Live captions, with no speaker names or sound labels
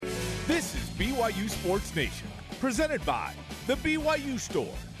This is BYU Sports Nation, presented by The BYU Store,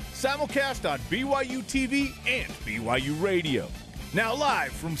 simulcast on BYU TV and BYU Radio. Now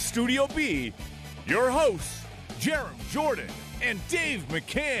live from Studio B, your hosts, Jerem Jordan and Dave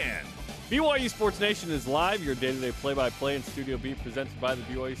McCann. BYU Sports Nation is live, your day-to-day play-by-play in Studio B, presented by The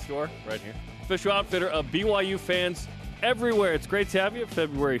BYU Store, right here. Official outfitter of BYU fans everywhere. It's great to have you,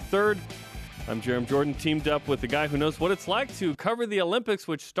 February 3rd. I'm Jerem Jordan, teamed up with the guy who knows what it's like to cover the Olympics,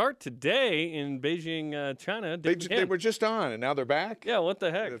 which start today in Beijing, China. They were just on, and now they're back? Yeah, what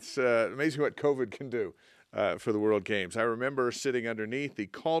the heck? It's amazing what COVID can do for the World Games. I remember sitting underneath the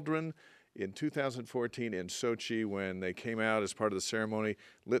cauldron in 2014 in Sochi when they came out as part of the ceremony,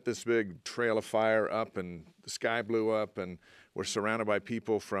 lit this big trail of fire up, and the sky blew up, and we're surrounded by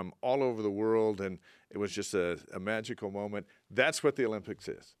people from all over the world, and it was just a magical moment. That's what the Olympics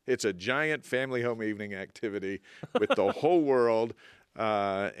is. It's a giant family home evening activity with the whole world,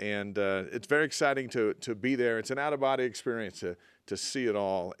 and it's very exciting to be there. It's an out-of-body experience to see it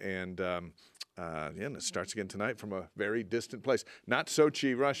all, and it starts again tonight from a very distant place. Not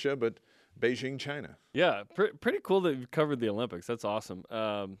Sochi, Russia, but Beijing, China. Yeah, pretty cool that you've covered the Olympics. That's awesome.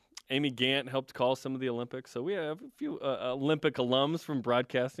 Amy Gant helped call some of the Olympics, so we have a few Olympic alums from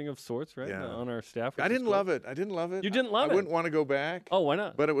broadcasting of sorts, right, on our staff. I didn't love it. You didn't love it? I wouldn't want to go back. Oh, why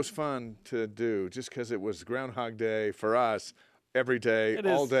not? But it was fun to do just because it was Groundhog Day for us every day,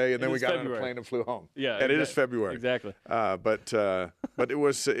 all day, and then we got on a plane and flew home. Yeah, and it is February. Exactly. But it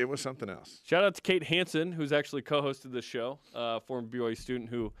was something else. Shout out to Kate Hansen, who's actually co-hosted this show, former BYU student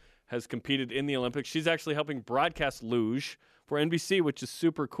who has competed in the Olympics. She's actually helping broadcast luge for NBC, which is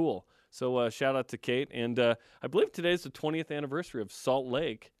super cool. So shout out to Kate. And I believe today is the 20th anniversary of Salt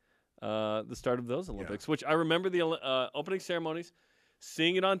Lake, the start of those Olympics, which I remember the opening ceremonies,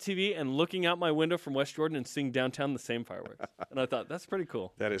 seeing it on TV and looking out my window from West Jordan and seeing downtown the same fireworks. And I thought, that's pretty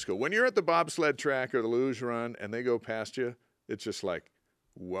cool. That is cool. When you're at the bobsled track or the luge run and they go past you, it's just like,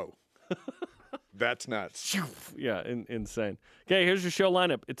 whoa. That's nuts. Yeah, insane. Okay, here's your show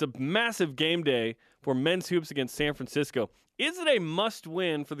lineup. It's a massive game day for men's hoops against San Francisco. Is it a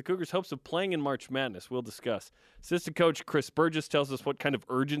must-win for the Cougars' hopes of playing in March Madness? We'll discuss. Assistant coach Chris Burgess tells us what kind of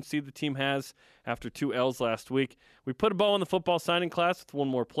urgency the team has after 2 L's last week. We put a bow on the football signing class with one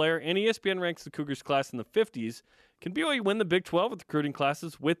more player, and ESPN ranks the Cougars class in the 50s. Can BYU win the Big 12 with recruiting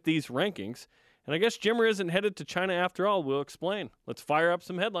classes with these rankings? And I guess Jimmer isn't headed to China after all. We'll explain. Let's fire up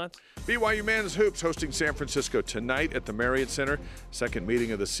some headlines. BYU Men's Hoops hosting San Francisco tonight at the Marriott Center. Second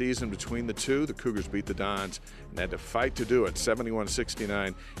meeting of the season between the two. The Cougars beat the Dons and had to fight to do it,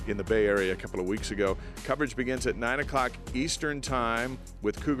 71-69 in the Bay Area a couple of weeks ago. Coverage begins at 9 o'clock Eastern Time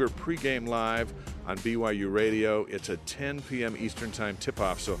with Cougar pregame live on BYU Radio. It's a 10 p.m. Eastern Time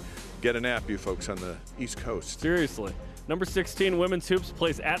tip-off, so get a nap, you folks on the East Coast. Seriously. Number 16, Women's Hoops,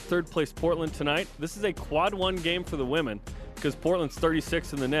 plays at third-place Portland tonight. This is a quad-1 game for the women because Portland's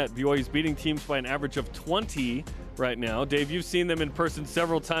 36 in the net. BYU's beating teams by an average of 20 right now. Dave, you've seen them in person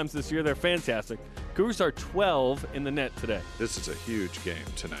several times this year. They're fantastic. Cougars are 12 in the net today. This is a huge game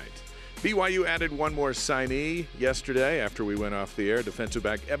tonight. BYU added one more signee yesterday after we went off the air. Defensive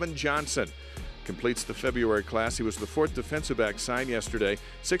back Evan Johnson completes the February class. He was the fourth defensive back signed yesterday.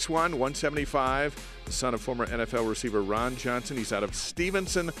 6'1", 175, the son of former NFL receiver Ron Johnson. He's out of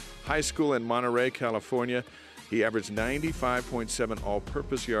Stevenson High School in Monterey, California. He averaged 95.7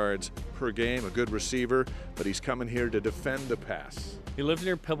 all-purpose yards per game, a good receiver, but he's coming here to defend the pass. He lives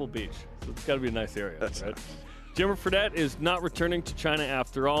near Pebble Beach, so it's got to be a nice area, That's right? Nice. Jimmer Fredette is not returning to China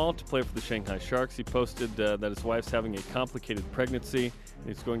after all to play for the Shanghai Sharks. He posted that his wife's having a complicated pregnancy, and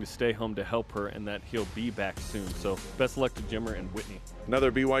he's going to stay home to help her, and that he'll be back soon. So best of luck to Jimmer and Whitney. Another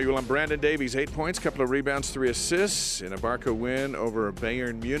BYU alum, Brandon Davies, 8 points, couple of rebounds, 3 assists in a Barca win over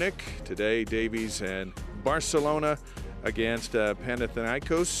Bayern Munich. Today, Davies and Barcelona against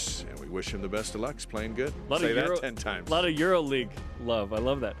Panathinaikos, and we wish him the best of luck. He's playing good. Say that 10 times. A lot of EuroLeague love. I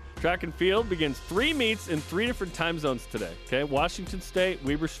love that. Track and field begins 3 meets in 3 different time zones today. Okay, Washington State,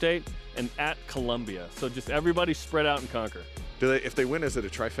 Weber State, and at Columbia. So just everybody spread out and conquer. If they win, is it a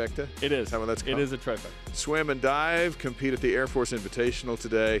trifecta? It is. Is that what that's called? It is a trifecta. Swim and dive compete at the Air Force Invitational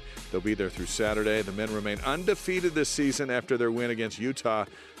today. They'll be there through Saturday. The men remain undefeated this season after their win against Utah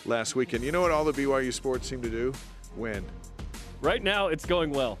last weekend. You know what all the BYU sports seem to do? Win. Right now, it's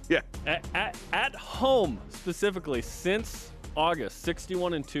going well. Yeah. At home, specifically, since August,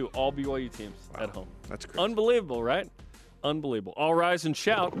 61-2, all BYU teams at home. That's great. Unbelievable, right? Unbelievable. All rise and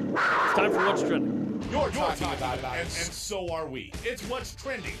shout. It's time for What's Trending. You're talking about it, and so are we. It's What's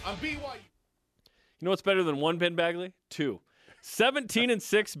Trending on BYU. You know what's better than 1, Ben Bagley? 2.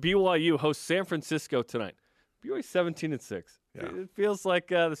 17-6 BYU hosts San Francisco tonight. BYU 17-6. Yeah. It feels like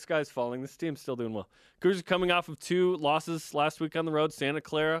the sky's falling. This team's still doing well. Cougars are coming off of 2 losses last week on the road. Santa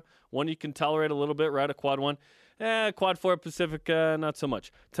Clara, one you can tolerate a little bit, right? A quad 1. Quad 4 Pacific, not so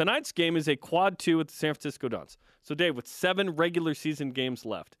much. Tonight's game is a quad 2 with the San Francisco Dons. So, Dave, with 7 regular season games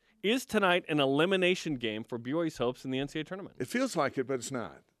left, is tonight an elimination game for BYU's hopes in the NCAA tournament? It feels like it, but it's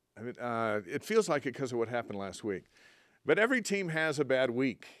not. I mean, it feels like it because of what happened last week. But every team has a bad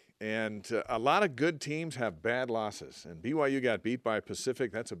week. And a lot of good teams have bad losses. And BYU got beat by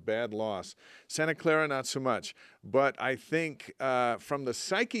Pacific. That's a bad loss. Santa Clara, not so much. But I think from the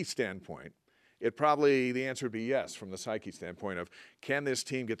psyche standpoint, the answer would be yes, from the psyche standpoint of can this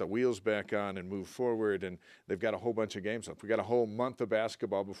team get the wheels back on and move forward? And they've got a whole bunch of games left. We've got a whole month of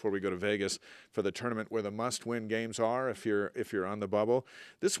basketball before we go to Vegas for the tournament where the must-win games are if you're on the bubble.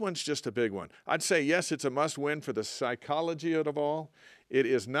 This one's just a big one. I'd say, yes, it's a must-win for the psychology of it all. It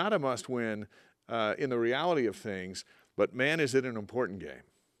is not a must-win in the reality of things, but, man, is it an important game.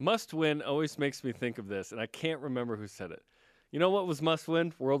 Must-win always makes me think of this, and I can't remember who said it. You know what was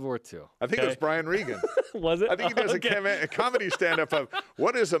must-win? World War II. I think it was Brian Regan. Was it? I think he does a comedy stand-up of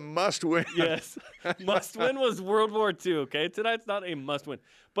what is a must-win. Yes. Must-win was World War II, okay? Tonight's not a must-win.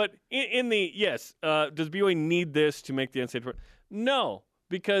 But does BYU need this to make the NCAA tournament? No,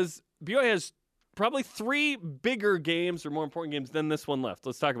 because BYU has probably 3 bigger games or more important games than this one left.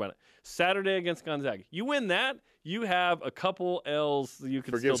 Let's talk about it. Saturday against Gonzaga. You win that, you have a couple L's that you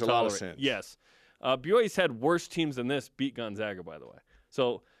can still tolerate. A lot of sense. Yes. BYU's had worse teams than this beat Gonzaga, by the way.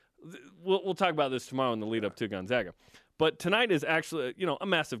 So we'll talk about this tomorrow in the lead up to Gonzaga. But tonight is actually, a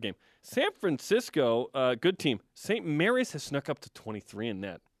massive game. San Francisco, good team. St. Mary's has snuck up to 23 in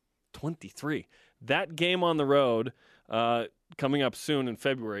net. 23. That game on the road coming up soon in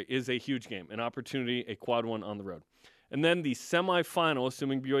February is a huge game, an opportunity, a quad 1 on the road. And then the semifinal,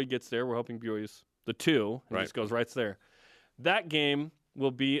 assuming BYU gets there, we're hoping BYU's the 2, and just goes right there. That game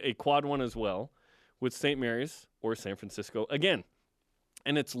will be a quad 1 as well, with St. Mary's or San Francisco again.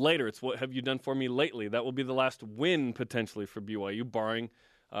 And it's later. It's what have you done for me lately? That will be the last win potentially for BYU, barring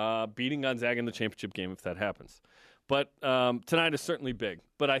beating Gonzaga in the championship game if that happens. But tonight is certainly big.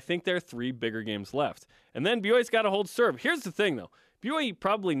 But I think there are 3 bigger games left. And then BYU's got to hold serve. Here's the thing, though. BYU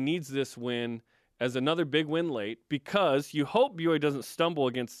probably needs this win as another big win late because you hope BYU doesn't stumble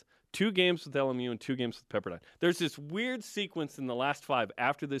against 2 games with LMU and 2 games with Pepperdine. There's this weird sequence in the last 5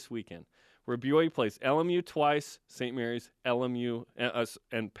 after this weekend where BYU plays LMU twice, St. Mary's, LMU,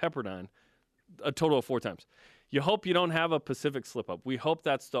 and Pepperdine, a total of 4 times. You hope you don't have a Pacific slip-up. We hope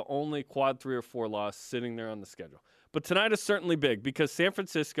that's the only quad 3 or 4 loss sitting there on the schedule. But tonight is certainly big because San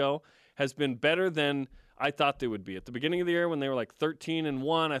Francisco has been better than I thought they would be. At the beginning of the year when they were like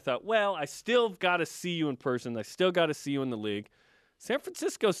 13-1, I thought, well, I still got to see you in person. I still got to see you in the league. San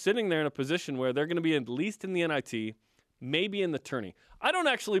Francisco's sitting there in a position where they're going to be at least in the NIT, maybe in the tourney. I don't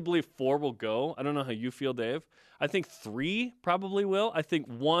actually believe 4 will go. I don't know how you feel, Dave. I think 3 probably will. I think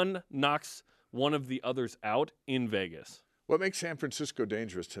 1 knocks one of the others out in Vegas. What makes San Francisco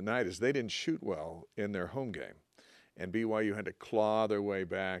dangerous tonight is they didn't shoot well in their home game. And BYU had to claw their way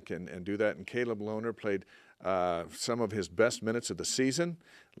back and do that. And Caleb Lohner played some of his best minutes of the season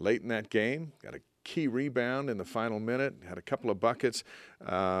late in that game. Got a key rebound in the final minute, had a couple of buckets,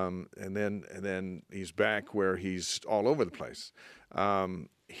 and then he's back where he's all over the place.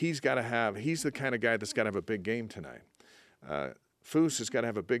 He's the kind of guy that's got to have a big game tonight. Foose has got to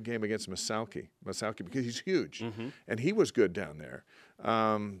have a big game against Masauki because he's huge, and he was good down there.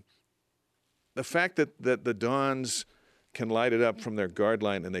 The fact that the Dons can light it up from their guard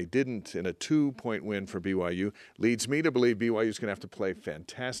line, and they didn't in a 2-point win for BYU, leads me to believe BYU's going to have to play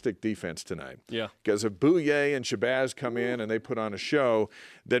fantastic defense tonight. Yeah. Because if Bouye and Shabazz come in and they put on a show,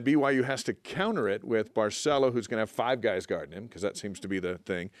 then BYU has to counter it with Barcelo, who's going to have 5 guys guarding him, because that seems to be the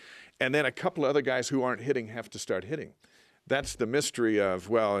thing. And then a couple of other guys who aren't hitting have to start hitting. That's the mystery of,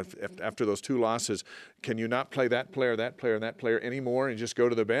 well, if after those 2 losses, can you not play that player, and that player anymore and just go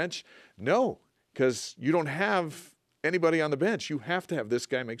to the bench? No, because you don't have anybody on the bench. You have to have this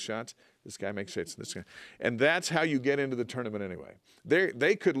guy make shots, this guy makes shots, this guy. And that's how you get into the tournament anyway.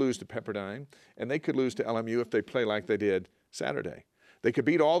 They could lose to Pepperdine, and they could lose to LMU if they play like they did Saturday. They could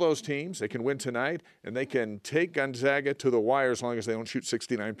beat all those teams. They can win tonight, and they can take Gonzaga to the wire as long as they don't shoot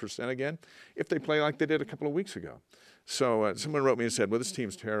 69% again if they play like they did a couple of weeks ago. So someone wrote me and said, well, this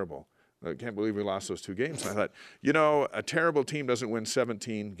team's terrible. I can't believe we lost those 2 games. And I thought, a terrible team doesn't win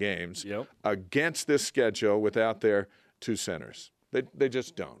 17 games against this schedule without their 2 centers. They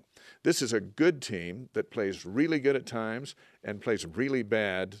just don't. This is a good team that plays really good at times and plays really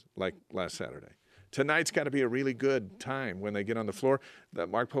bad like last Saturday. Tonight's got to be a really good time when they get on the floor.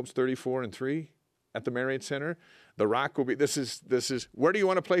 Mark Pope's 34-3 at the Marriott Center. The Rock will be. This is. Where do you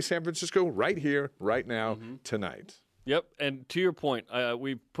want to play San Francisco? Right here, right now, tonight. Yep, and to your point,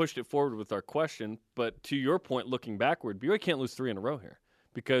 we pushed it forward with our question, but to your point, looking backward, BYU can't lose 3 in a row here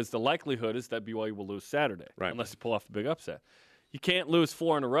because the likelihood is that BYU will lose Saturday, unless you pull off the big upset. You can't lose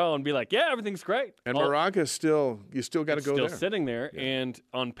 4 in a row and be like, yeah, everything's great. And Moraga you still got to go there. Still sitting there, and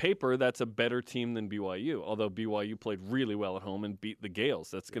on paper, that's a better team than BYU, although BYU played really well at home and beat the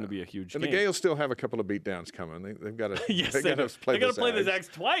Gales. That's going to be a huge game. And the Gales still have a couple of beatdowns coming. They've got to yes, they got to play the Zags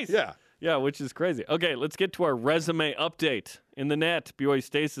twice. Yeah, which is crazy. Okay, let's get to our resume update. In the net, BYU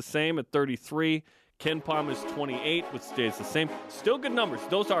stays the same at 33. Ken Palm is 28, which stays the same. Still good numbers.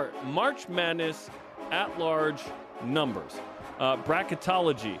 Those are March Madness at-large numbers.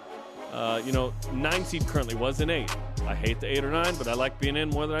 Bracketology, 9 seed currently was an 8. I hate the 8 or 9, but I like being in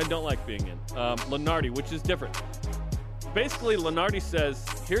more than I don't like being in. Lenardi, which is different. Basically, Lenardi says,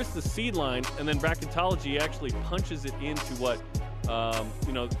 here's the seed line, and then bracketology actually punches it into what,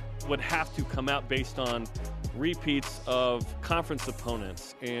 would have to come out based on repeats of conference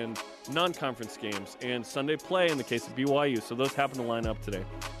opponents and non-conference games and Sunday play in the case of BYU. So those happen to line up today.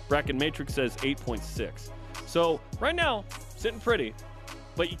 Bracket Matrix says 8.6. So right now, sitting pretty,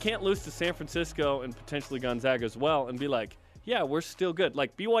 but you can't lose to San Francisco and potentially Gonzaga as well and be like, yeah, we're still good.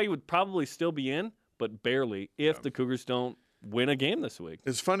 Like BYU would probably still be in, but barely if the Cougars don't win a game this week.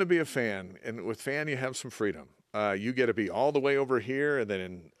 It's fun to be a fan, and with fan you have some freedom. You get to be all the way over here, and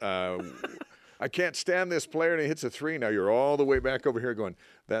then I can't stand this player, and he hits a 3. Now you're all the way back over here going,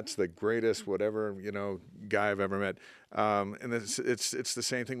 that's the greatest whatever guy I've ever met. And it's the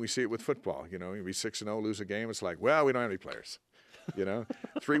same thing we see it with football. You be 6-0, lose a game. It's like, well, we don't have any players.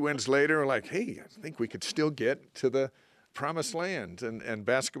 3 wins later, we're like, hey, I think we could still get to the promised land. And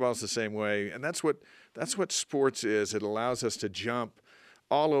basketball's the same way. And that's what sports is. It allows us to jump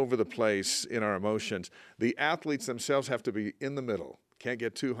all over the place in our emotions. The athletes themselves have to be in the middle. Can't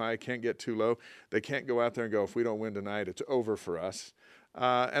get too high, can't get too low. They can't go out there and go, if we don't win tonight, it's over for us.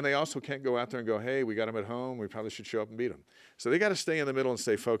 And they also can't go out there and go, hey, we got them at home. We probably should show up and beat them. So they got to stay in the middle and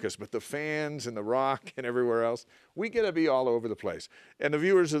stay focused. But the fans and the Rock and everywhere else, we get to be all over the place. And the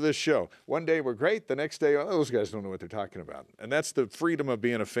viewers of this show, one day we're great. The next day, those guys don't know what they're talking about. And that's the freedom of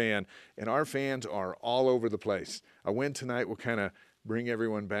being a fan. And our fans are all over the place. A win tonight will kind of bring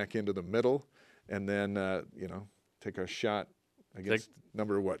everyone back into the middle and then, take a shot against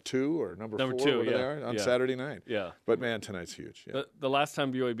number 2 or number 4 2, over there on Saturday night. Yeah. But, man, tonight's huge. Yeah. The last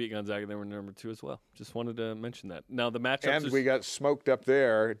time BYU beat Gonzaga, they were number 2 as well. Just wanted to mention that. Now, the matchups. And we got smoked up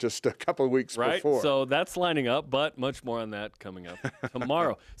there just a couple of weeks before. So that's lining up, but much more on that coming up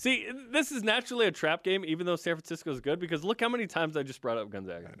tomorrow. See, this is naturally a trap game, even though San Francisco is good, because look how many times I just brought up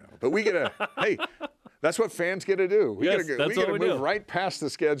Gonzaga. I know. But we get hey, that's what fans get to do. We got to move right past the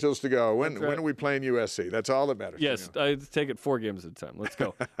schedules to go. When are we playing USC? That's all that matters. Yes, I take it 4 games at a time. Let's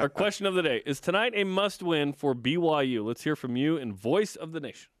go. Our question of the day, is tonight a must-win for BYU? Let's hear from you in Voice of the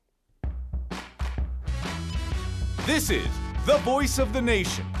Nation. This is the Voice of the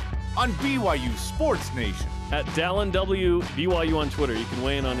Nation on BYU Sports Nation. At Dallin W BYU on Twitter. You can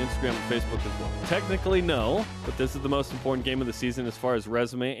weigh in on Instagram and Facebook as well. Technically, no, but this is the most important game of the season as far as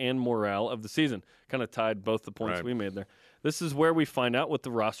resume and morale of the season. Kind of tied both the points we made there. This is where we find out what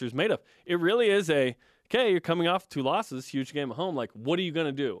the roster is made of. It really is okay, you're coming off 2 losses, huge game at home. Like, what are you going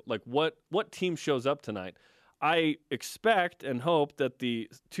to do? Like, what team shows up tonight? I expect and hope that the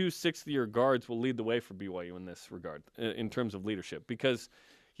 2 sixth-year guards will lead the way for BYU in this regard, in terms of leadership, because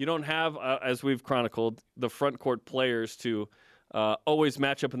you don't have, as we've chronicled, the front court players to always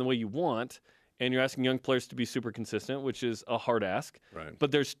match up in the way you want, and you're asking young players to be super consistent, which is a hard ask. Right.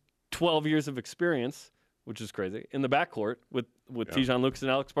 But there's 12 years of experience, which is crazy, in the backcourt with Tijon Lucas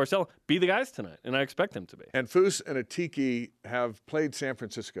and Alex Barcelo. Be the guys tonight, and I expect them to be. And Foose and Atiki have played San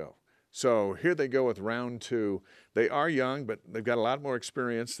Francisco. So here they go with round 2. They are young, but they've got a lot more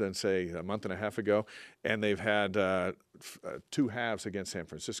experience than, say, a month and a half ago. And they've had 2 halves against San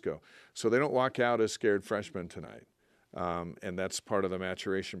Francisco. So they don't walk out as scared freshmen tonight. And that's part of the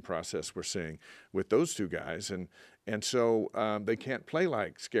maturation process we're seeing with those 2 guys. And so they can't play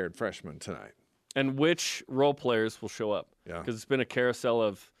like scared freshmen tonight. And which role players will show up? Yeah. Because it's been a carousel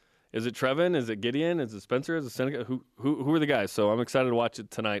of, is it Trevin? Is it Gideon? Is it Spencer? Is it Seneca? Who are the guys? So I'm excited to watch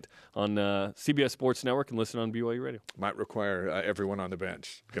it tonight on CBS Sports Network and listen on BYU Radio. Might require everyone on the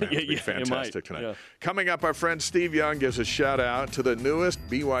bench. Going to have to be fantastic tonight. Yeah. Coming up, our friend Steve Young gives a shout-out to the newest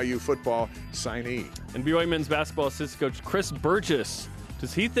BYU football signee. And BYU men's basketball assistant coach Chris Burgess.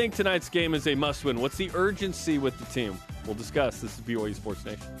 Does he think tonight's game is a must-win? What's the urgency with the team? We'll discuss. This is BYU Sports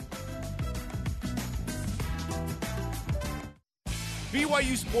Nation.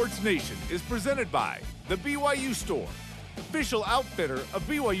 BYU Sports Nation is presented by the BYU Store, official outfitter of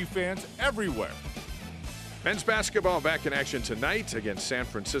BYU fans everywhere. Men's basketball back in action tonight against San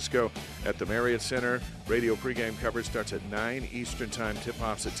Francisco at the Marriott Center. Radio pregame coverage starts at 9 Eastern time.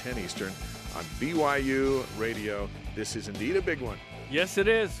 Tip-offs at 10 Eastern on BYU Radio. This is indeed a big one. Yes, it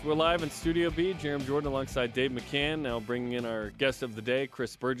is. We're live in Studio B. Jeremy Jordan alongside Dave McCann. Now bringing in our guest of the day,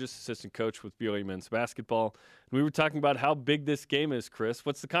 Chris Burgess, assistant coach with BYU men's basketball. And we were talking about how big this game is, Chris.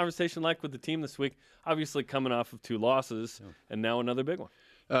 What's the conversation like with the team this week? Obviously coming off of 2 losses and now another big one.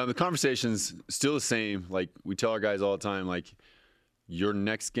 The conversation's still the same. Like we tell our guys all the time, like your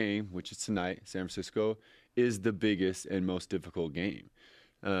next game, which is tonight, San Francisco, is the biggest and most difficult game.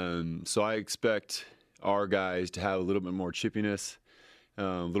 So I expect our guys to have a little bit more chippiness, a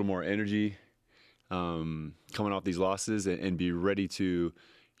little more energy coming off these losses and be ready to,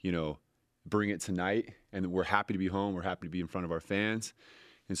 bring it tonight. And we're happy to be home. We're happy to be in front of our fans.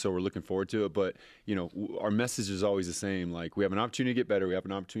 And so we're looking forward to it. But, our message is always the same. Like, we have an opportunity to get better. We have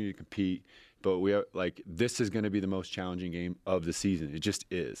an opportunity to compete. But this is going to be the most challenging game of the season. It just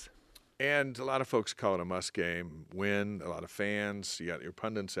is. And a lot of folks call it a must game win. A lot of fans. You got your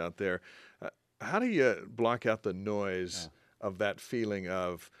pundits out there. How do you block out the noise of that feeling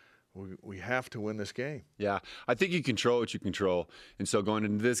of we have to win this game? Yeah, I think you control what you control. And so going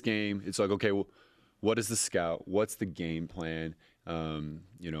into this game, it's like, okay, well, what is the scout? What's the game plan?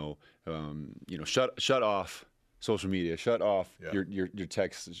 Shut off social media, shut off your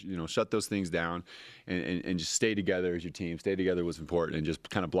texts, shut those things down and just stay together as your team. Stay together was important and just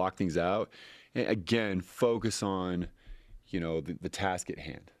kind of block things out. And again, focus on, the task at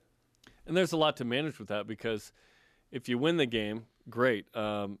hand. And there's a lot to manage with that because if you win the game, great.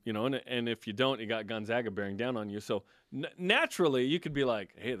 And if you don't, you got Gonzaga bearing down on you. So naturally you could be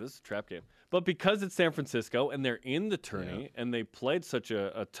like, hey, this is a trap game. But because it's San Francisco and they're in the tourney and they played such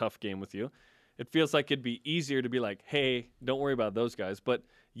a tough game with you, it feels like it'd be easier to be like, hey, don't worry about those guys. But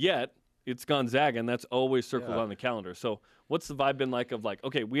yet it's Gonzaga, and that's always circled on the calendar. So what's the vibe been like of like,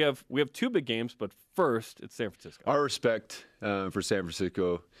 okay, we have 2 big games, but first it's San Francisco. Our respect for San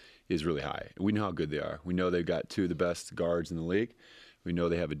Francisco is really high. We know how good they are. We know they've got 2 of the best guards in the league. We know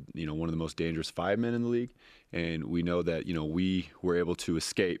they have one of the most dangerous 5 men in the league, and we know that we were able to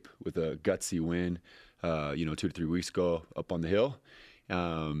escape with a gutsy win, 2 to 3 weeks ago up on the hill,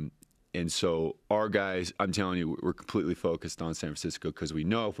 and so our guys, I'm telling you, we're completely focused on San Francisco because we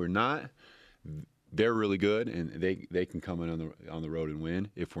know if we're not, they're really good and they can come in on the road and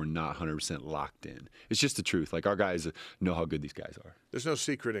win if we're not 100% locked in. It's just the truth. Like our guys know how good these guys are. There's no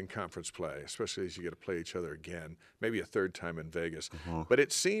secret in conference play, especially as you get to play each other again, maybe a 3rd time in Vegas. But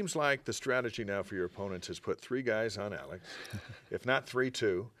it seems like the strategy now for your opponents is put 3 guys on Alex, if not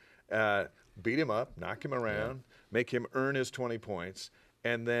 3-2, beat him up, knock him around, make him earn his 20 points,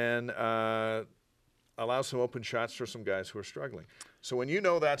 and then allow some open shots for some guys who are struggling. So when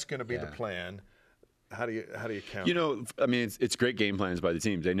that's going to be the plan, how do you count? It's great game plans by the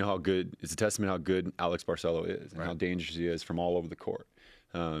teams. They know how good. It's a testament how good Alex Barcelo is and how dangerous he is from all over the court.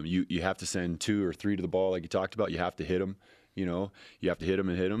 You have to send 2 or 3 to the ball, like you talked about. You have to hit him. You have to hit him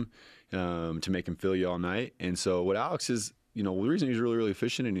and hit him to make him feel you all night. And so what Alex is, the reason he's really, really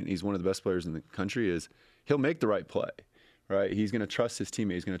efficient and he's one of the best players in the country is he'll make the right play, right? He's going to trust his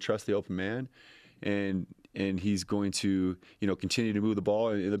teammate. He's going to trust the open man, and he's going to, continue to move the ball.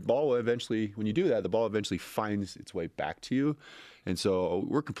 And the ball will eventually, when you do that, the ball eventually finds its way back to you. And so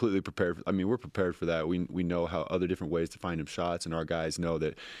we're completely prepared. We're prepared for that. We know how other different ways to find him shots, and our guys know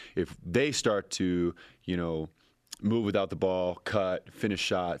that if they start to, move without the ball, cut, finish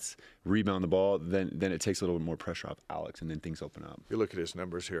shots, rebound the ball, then it takes a little bit more pressure off Alex, and then things open up. You look at his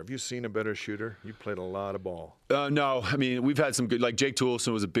numbers here. Have you seen a better shooter? You played a lot of ball. No. We've had some good, like Jake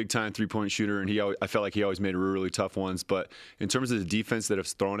Toolson was a big-time three-point shooter, and I felt like he always made really tough ones. But in terms of the defense that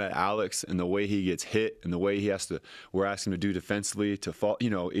has thrown at Alex and the way he gets hit and the way we're asking him to do defensively to fall,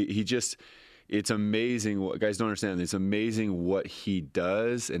 it's amazing what guys don't understand. It's amazing what he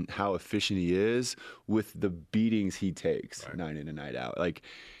does and how efficient he is with the beatings he takes night in and night out. Like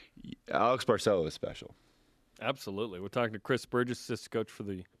Alex Barcelo is special. Absolutely. We're talking to Chris Burgess, assistant coach for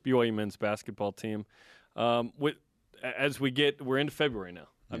the BYU men's basketball team. We're into February now.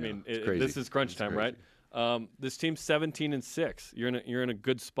 This is crunch time, right? This team's 17-6. You're in a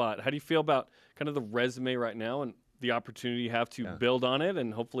good spot. How do you feel about kind of the resume right now and the opportunity you have to build on it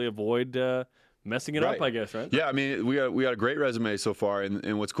and hopefully avoid messing it up, I guess, right? Yeah, we got a great resume so far,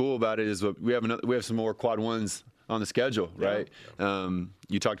 and what's cool about it is we have some more quad ones on the schedule, right?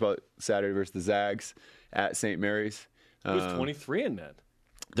 You talked about Saturday versus the Zags at St. Mary's. It was 23 in that.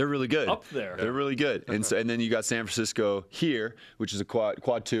 They're really good. Up there. They're really good. And then you got San Francisco here, which is a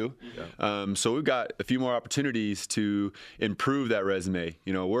quad two. Yeah. So we've got a few more opportunities to improve that resume.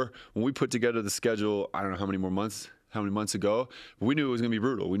 You know, when we put together the schedule, I don't know how many months ago, but we knew it was going to be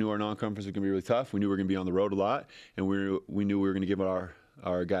brutal. We knew our non-conference was going to be really tough. We knew we were going to be on the road a lot, and we knew we were going to give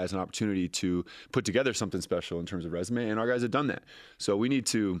our guys an opportunity to put together something special in terms of resume, and our guys have done that. So we need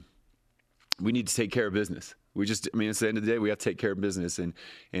to take care of business. It's the end of the day, we have to take care of business, and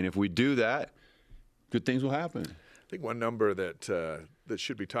if we do that, good things will happen. I think one number that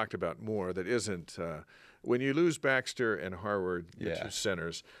should be talked about more that isn't when you lose Baxter and Harward, the two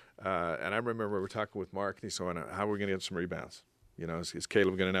centers, and I remember we were talking with Mark, and he said, how are we going to get some rebounds? You know, is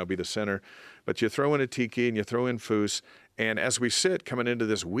Caleb going to now be the center? But you throw in Atiki and you throw in Foose, and as we sit coming into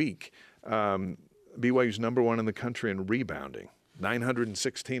this week, BYU's number one in the country in rebounding.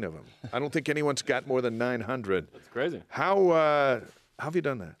 916 of them. I don't think anyone's got more than 900. That's crazy. How have you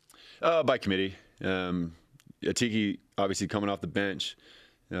done that? By committee. Atiki obviously coming off the bench,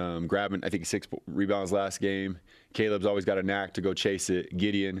 grabbing I think 6 rebounds last game. Caleb's always got a knack to go chase it.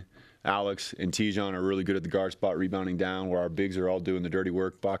 Gideon, Alex, and Tijon are really good at the guard spot, rebounding down, where our bigs are all doing the dirty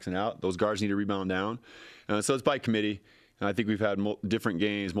work, boxing out. Those guards need to rebound down. So it's by committee. And I think we've had multiple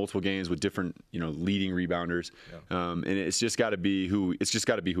games with different, leading rebounders, and it's just got to be who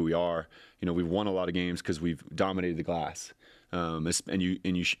we are. You know, we've won a lot of games because we've dominated the glass,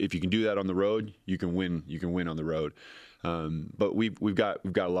 if you can do that on the road, you can win. You can win on the road. But we've got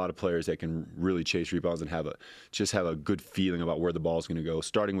a lot of players that can really chase rebounds and have a good feeling about where the ball's going to go.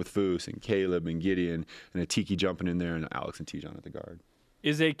 Starting with Foose and Caleb and Gideon and Atiki jumping in there and Alex and Tijon at the guard.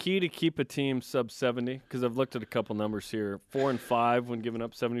 Is a key to keep a team sub 70? Because I've looked at a couple numbers here: 4-5 when giving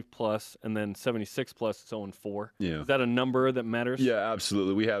up 70 plus, and then 76 plus. It's 0-4. Yeah, is that a number that matters? Yeah,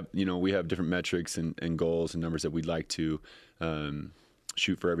 absolutely. We have different metrics and goals and numbers that we'd like to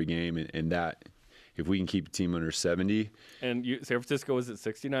shoot for every game, and that if we can keep a team under 70. And San Francisco was at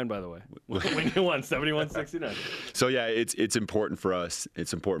 69, by the way. When you won 71-69. So yeah, it's important for us.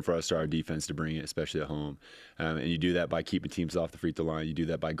 It's important for us to our defense to bring it, especially at home. And you do that by keeping teams off the free throw line. You do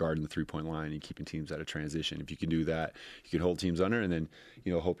that by guarding the 3-point line and keeping teams out of transition. If you can do that, you can hold teams under, and then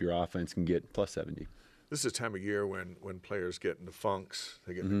hope your offense can get plus 70. This is a time of year when players get into funks.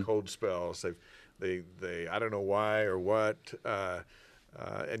 They get into cold spells. They I don't know why or what.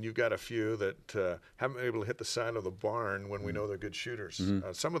 And you've got a few that haven't been able to hit the side of the barn when we know they're good shooters.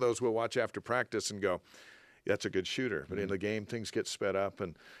 Some of those we'll watch after practice and go, that's a good shooter. But in the game, things get sped up.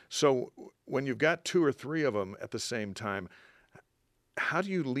 And so when you've got 2 or 3 of them at the same time, how do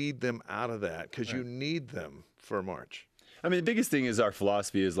you lead them out of that? Because you need them for March. I mean, the biggest thing is our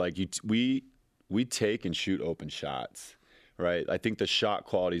philosophy is like we take and shoot open shots. Right, I think the shot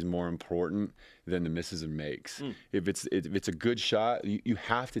quality is more important than the misses and makes. If it's a good shot, you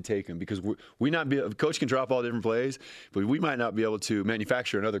have to take them because coach can drop all different plays, but we might not be able to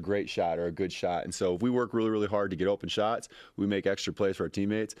manufacture another great shot or a good shot. And so if we work really, really hard to get open shots, we make extra plays for our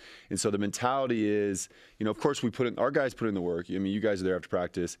teammates. And so the mentality is, of course our guys put in the work. I mean, you guys are there after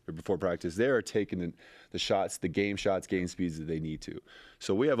practice or before practice. They are taking the shots, the game speeds that they need to.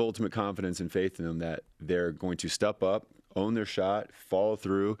 So we have ultimate confidence and faith in them that they're going to step up, own their shot, follow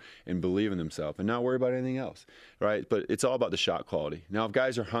through, and believe in themselves, and not worry about anything else, right? But it's all about the shot quality. Now, if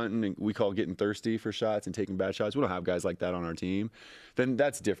guys are hunting, and we call getting thirsty for shots and taking bad shots, we don't have guys like that on our team, then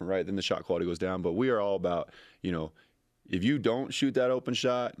that's different, right? Then the shot quality goes down. But we are all about, if you don't shoot that open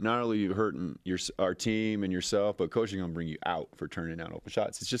shot, not only are you hurting our team and yourself, but coach is going to bring you out for turning down open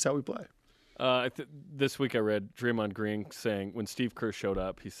shots. It's just how we play. This week I read Draymond Green saying when Steve Kerr showed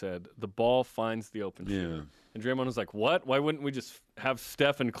up, he said, the ball finds the open shooter. And Draymond was like, what? Why wouldn't we just have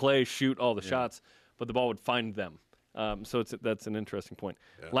Steph and Clay shoot all the shots, but the ball would find them? So that's an interesting point.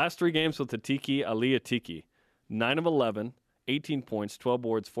 Yeah. Last 3 games with Atiki, Ali Atiki, 9 of 11, 18 points, 12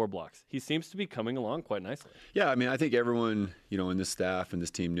 boards, 4 blocks. He seems to be coming along quite nicely. Yeah, I mean, I think everyone, in this staff and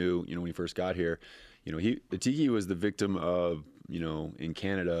this team knew, when he first got here, Atiki was the victim of, in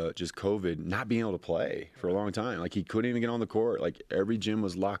Canada, just COVID, not being able to play for a long time. Like, he couldn't even get on the court. Like, every gym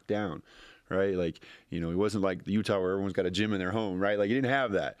was locked down, right? Like, he wasn't like Utah where everyone's got a gym in their home, right? Like, he didn't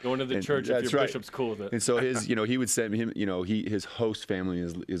have that. Going to the church if your bishop's cool with it. And so he would send him, his host family,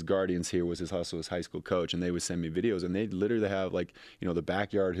 his guardians here was his high school coach, and they would send me videos, and they'd literally have, like, the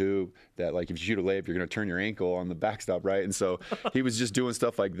backyard hoop that, like, if you shoot a layup, you're going to turn your ankle on the backstop, right? And so he was just doing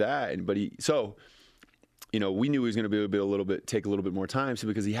stuff like that. we knew he was going to take a little bit more time,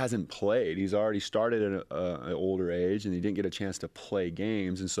 because he hasn't played. He's already started at an older age, and he didn't get a chance to play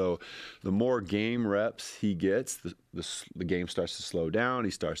games. And so, the more game reps he gets, the game starts to slow down.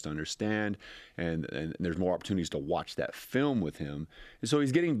 He starts to understand, and there's more opportunities to watch that film with him. And so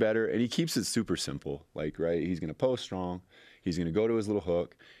he's getting better, and he keeps it super simple. Like, right, he's going to post strong. He's going to go to his little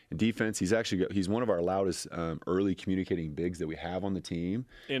hook. In defense, he's one of our loudest early communicating bigs that we have on the team.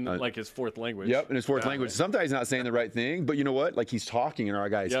 In like his fourth language. Yep, in his fourth language. Sometimes he's not saying the right thing, but you know what? Like, he's talking, and our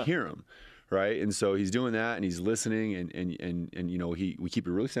guys hear him, right? And so he's doing that, and he's listening, and we keep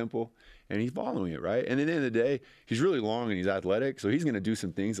it really simple, and he's following it, right? And at the end of the day, he's really long and he's athletic, so he's going to do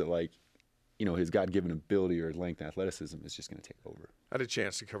some things that, like, his God-given ability or length and athleticism is just going to take over. I had a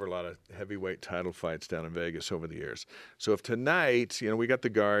chance to cover a lot of heavyweight title fights down in Vegas over the years. So if tonight, we got the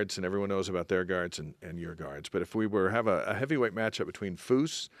guards, and everyone knows about their guards and your guards, but if we have a heavyweight matchup between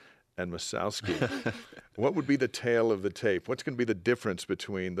Foose and Masowski, what would be the tale of the tape? What's going to be the difference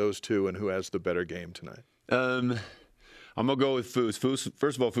between those two, and who has the better game tonight? I'm going to go with Foose.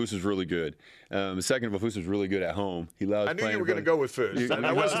 First of all, Foose is really good. Second of all, Foose is really good at home. He loves I knew you were going to go with Foose.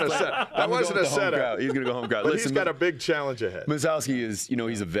 That wasn't a setup. He's going to go home crowd. But he's got a big challenge ahead. Masowski is,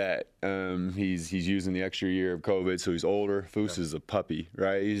 he's a vet. He's using the extra year of COVID, so he's older. Foose is a puppy,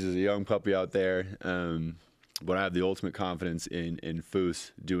 right? He's just a young puppy out there. But I have the ultimate confidence in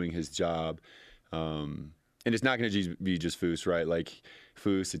Foose doing his job. And it's not going to be just Foose, right? Like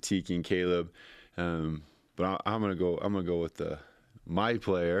Foose, Atiki, and Caleb. But I'm gonna go with my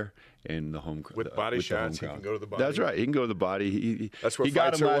player in the home crowd. With body shots, he can go to the body. That's right. He can go to the body. He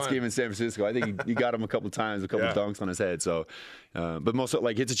got him last game in San Francisco. I think he got him a couple times, dunks on his head. So, but most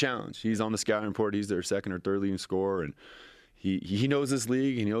it's a challenge. He's on the scouting report. He's their second or third leading scorer, and he knows this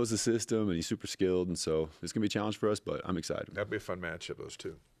league. He knows the system, and he's super skilled. And so it's gonna be a challenge for us. But I'm excited. That'd be a fun matchup, those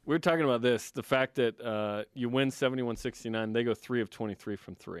two. We were talking about this. The fact that you win 71-69, they go 3 of 23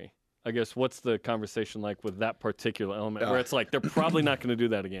 from three. I guess what's the conversation like with that particular element where it's like they're probably not going to do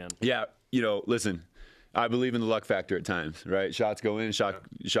that again? Yeah, listen, I believe in the luck factor at times, right? Shots go in,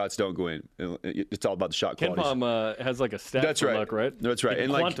 shots don't go in. It's all about the shot quality. KenPom has like a stat for luck, right? That's right.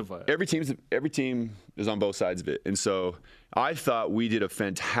 And quantify it. Every team is on both sides of it. And so I thought we did a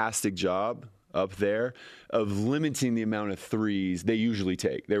fantastic job up there of limiting the amount of threes they usually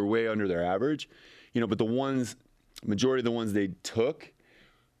take. They were way under their average, but majority of the ones they took,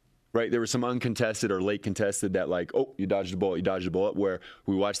 right, there were some uncontested or late contested that you dodged the ball, where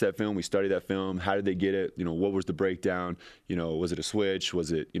we watched that film, we studied that film, how did they get it, what was the breakdown, was it a switch,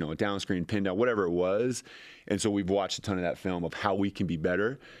 was it, a down screen, pin down, whatever it was. And so we've watched a ton of that film of how we can be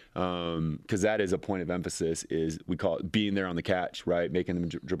better, because that is a point of emphasis, is we call it being there on the catch, right, making them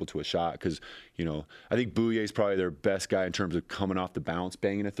dribble to a shot, because, I think Bouye is probably their best guy in terms of coming off the bounce,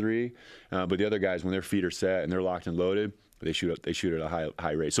 banging a three, but the other guys, when their feet are set and they're locked and loaded, they shoot at a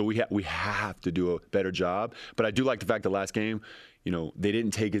high rate. So we have to do a better job. But I do like the fact that last game, they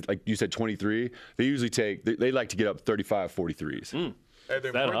didn't take it, like you said, 23. They usually they like to get up 35, 43s. And the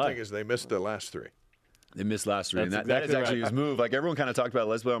important thing is they missed the last three. They missed last three. That's and that is actually right. his move. Like, everyone kind of talked about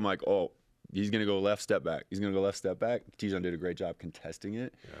it last play. I'm like, oh, he's going to go left, step back. Tijon did a great job contesting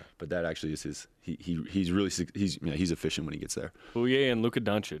it. Yeah. But that actually is his. He's efficient when he gets there. Bouye and Luka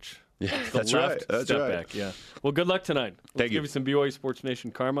Doncic. Yeah, that's right. That's step right. back. Yeah. Well, good luck tonight. Let's give you some BYU Sports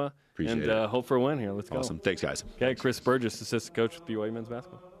Nation karma. Appreciate and hope for a win here. Let's go. Awesome. Thanks, guys. Okay, Chris Burgess, assistant coach with BYU men's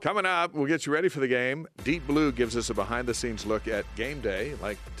basketball. Coming up, we'll get you ready for the game. Deep Blue gives us a behind-the-scenes look at game day,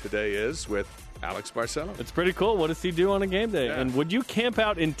 like today is, with Alex Barcelo. It's pretty cool. What does he do on a game day? Yeah. And would you camp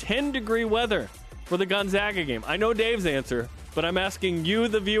out in 10-degree weather for the Gonzaga game? I know Dave's answer, but I'm asking you,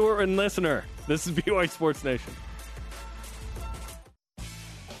 the viewer and listener. This is BYU Sports Nation.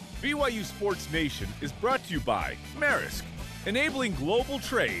 BYU Sports Nation is brought to you by Maersk, enabling global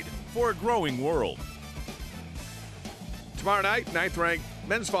trade for a growing world. Tomorrow night, 9th-ranked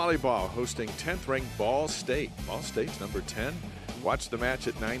men's volleyball hosting 10th-ranked Ball State. Ball State's number 10. Watch the match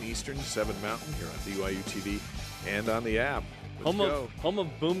at 9 Eastern, 7 Mountain here on BYU TV and on the app. Let's go. Home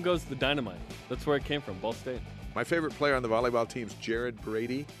of Boom Goes the Dynamite. That's where it came from, Ball State. My favorite player on the volleyball team is Jared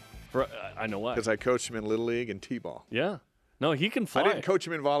Brady. I know why. Because I coached him in Little League and T-ball. Yeah. No, he can fly. I didn't coach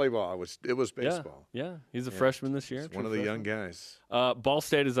him in volleyball. It was baseball. Yeah. He's a freshman this year. He's one of the young guys. Ball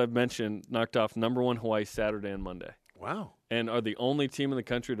State, as I've mentioned, knocked off number 1 Hawaii Saturday and Monday. Wow. And are the only team in the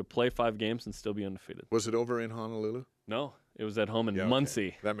country to play 5 games and still be undefeated. Was it over in Honolulu? No. It was at home in Muncie.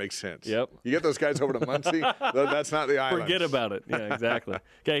 Okay. That makes sense. Yep. You get those guys over to Muncie, that's not the island. Forget about it. Yeah, exactly.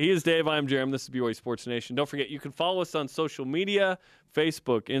 Okay, he is Dave. I'm Jerem. This is BYU Sports Nation. Don't forget, you can follow us on social media,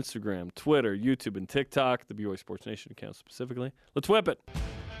 Facebook, Instagram, Twitter, YouTube, and TikTok, the BYU Sports Nation account specifically. Let's whip it.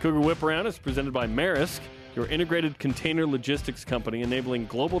 Cougar Whip Around is presented by Maersk. your integrated container logistics company enabling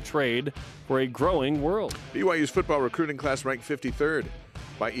global trade for a growing world. BYU's football recruiting class ranked 53rd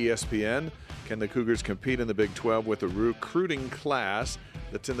by ESPN. Can the Cougars compete in the Big 12 with a recruiting class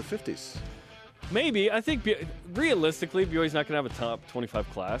that's in the 50s? Maybe. I think realistically, BYU's not going to have a top 25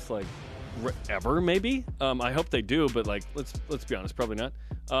 class ever. Maybe. I hope they do, but let's be honest, probably not.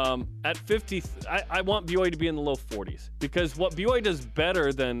 At 50, I want BYU to be in the low 40s because what BYU does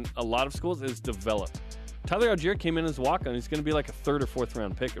better than a lot of schools is develop. Tyler Algier came in as a walk-on. He's going to be like a 3rd or 4th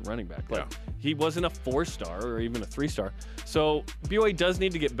round pick at running back. He wasn't a 4-star or even a 3-star. So BYU does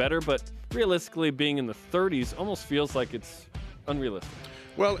need to get better, but realistically, being in the 30s almost feels like it's unrealistic.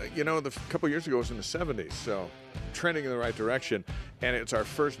 Well, a couple years ago it was in the 70s, so trending in the right direction, and it's our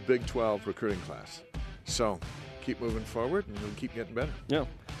first Big 12 recruiting class. So keep moving forward, and we'll keep getting better. Yeah.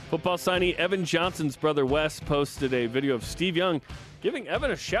 Football signee Evan Johnson's brother Wes posted a video of Steve Young giving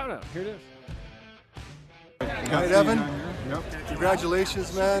Evan a shout-out. Here it is. All right, Evan,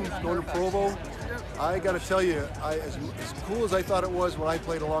 congratulations, man, going to Provo. I got to tell you, as cool as I thought it was when I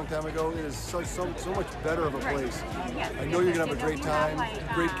played a long time ago, it is so much better of a place. I know you're going to have a great time,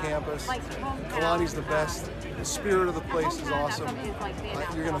 great campus. Kalani's the best. The spirit of the place is awesome.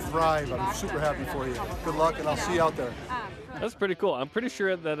 You're going to thrive. I'm super happy for you. Good luck, and I'll see you out there. That's pretty cool. I'm pretty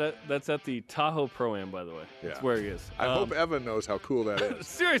sure that that's at the Tahoe Pro-Am, by the way. Yeah. That's where he is. I hope Evan knows how cool that is.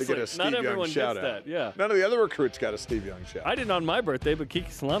 Seriously, to get a Steve not Young everyone shout gets out. that. Yeah. None of the other recruits got a Steve Young shout. I didn't on my birthday, but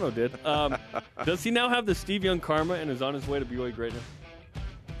Kiki Solano did. Does he now have the Steve Young karma and is on his way to BYU greatness?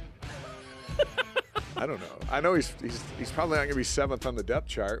 I don't know. I know he's probably not going to be 7th on the depth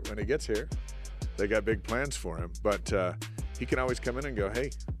chart when he gets here. They got big plans for him, but he can always come in and go, "Hey,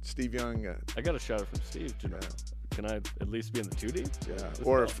 Steve Young." I got a shout out from Steve. Can I at least be in the 2D?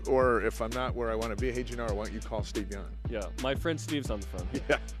 Yeah. Or if I'm not where I want to be, hey, Gennaro, why don't you call Steve Young? Yeah. My friend Steve's on the phone.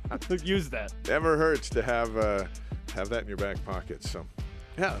 Yeah. Use that. Never hurts to have that in your back pocket. So,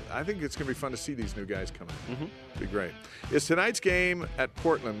 yeah, I think it's going to be fun to see these new guys come in. Mm-hmm. Be great. It's tonight's game at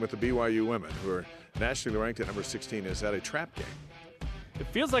Portland with the BYU women, who are nationally ranked at number 16. Is that a trap game? It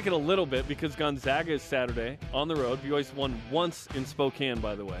feels like it a little bit because Gonzaga is Saturday on the road. BYU's won once in Spokane,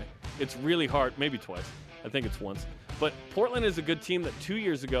 by the way. It's really hard, maybe twice. I think it's once. But Portland is a good team that 2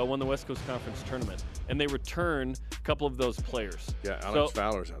 years ago won the West Coast Conference tournament, and they return a couple of those players. Yeah, Alex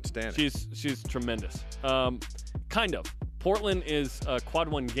Fowler's outstanding. She's tremendous. Kind of. Portland is a quad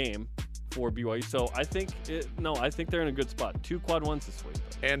 1 game for BYU, so I think they're in a good spot. 2 quad 1s this week.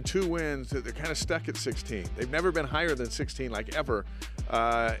 And 2 wins. They're kind of stuck at 16. They've never been higher than 16, like ever.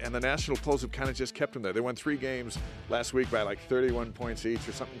 And the national polls have kind of just kept them there. They won 3 games last week by like 31 points each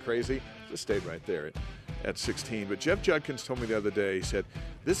or something crazy. Just stayed right there at 16. But Jeff Judkins told me the other day, he said,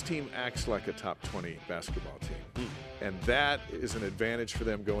 this team acts like a top 20 basketball team. And that is an advantage for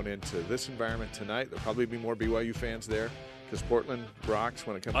them going into this environment tonight. There'll probably be more BYU fans there because Portland rocks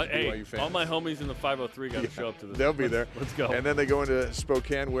when it comes to BYU fans. All my homies in the 503 got to show up to this. They'll be there. Let's go. And then they go into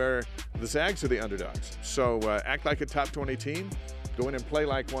Spokane where the Zags are the underdogs. So act like a top 20 team, go in and play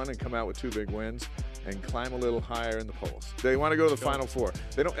like one and come out with 2 big wins and climb a little higher in the polls. They want to go to the Final Four.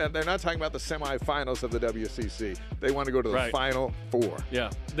 They're not talking about the semifinals of the WCC. They want to go to the Final Four. Yeah.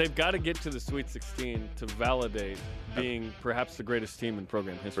 They've got to get to the Sweet 16 to validate being perhaps the greatest team in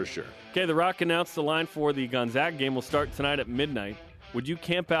program history. For sure. Okay, The Rock announced the line for the Gonzaga game will start tonight at midnight. Would you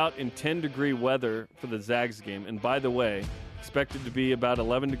camp out in 10-degree weather for the Zags game? And by the way, expected to be about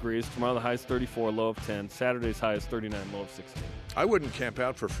 11 degrees. Tomorrow the high is 34, low of 10. Saturday's high is 39, low of 16. I wouldn't camp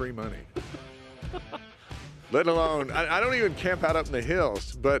out for free money. Let alone, I don't even camp out up in the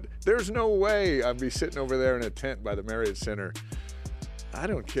hills, but there's no way I'd be sitting over there in a tent by the Marriott Center. I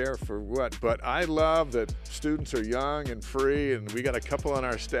don't care for what, but I love that students are young and free, and we got a couple on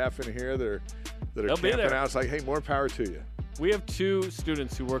our staff in here that are camping out. It's like, hey, more power to you. We have 2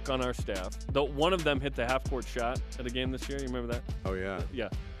 students who work on our staff. Though one of them hit the half-court shot at a game this year. You remember that? Oh, yeah.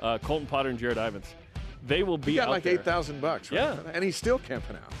 Yeah. Colton Potter and Jared Ivins. They will be he got out like there. $8,000, right? Yeah. And he's still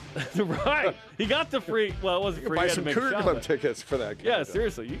camping out. Right. He got the free, well, it wasn't You free. buy He had some to make a Cougar shot, Club but- tickets for that. Yeah,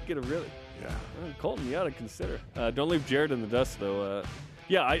 seriously. You can get a really. Yeah. Colton, you ought to consider. Don't leave Jared in the dust, though.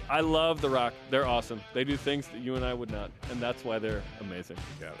 Yeah, I love The Rock. They're awesome. They do things that you and I would not, and that's why they're amazing.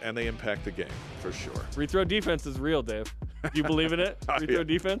 Yeah, and they impact the game, for sure. Free throw defense is real, Dave. Do you believe in it? Free throw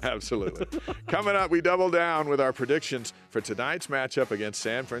defense? Absolutely. Coming up, we double down with our predictions for tonight's matchup against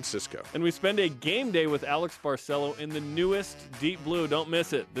San Francisco. And we spend a game day with Alex Barcelo in the newest Deep Blue. Don't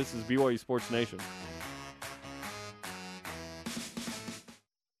miss it. This is BYU Sports Nation.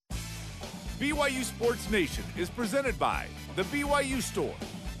 BYU Sports Nation is presented by the BYU Store,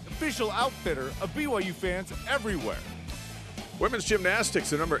 official outfitter of BYU fans everywhere. Women's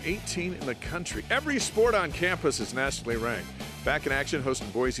gymnastics are number 18 in the country. Every sport on campus is nationally ranked. Back in action,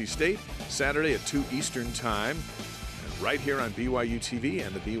 hosting Boise State Saturday at 2 Eastern Time, and right here on BYU TV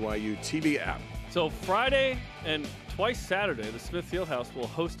and the BYU TV app. So Friday and twice Saturday, the Smith Fieldhouse will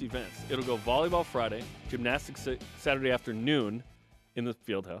host events. It'll go volleyball Friday, gymnastics Saturday afternoon in the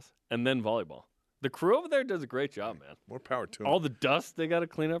Fieldhouse, and then volleyball. The crew over there does a great job, man. More power to them. All the dust they got to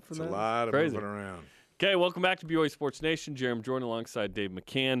clean up from that. It's a lot of moving around. Okay, welcome back to BYU Sports Nation. Jeremy Jordan alongside Dave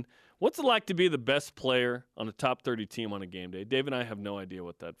McCann. What's it like to be the best player on a top 30 team on a game day? Dave and I have no idea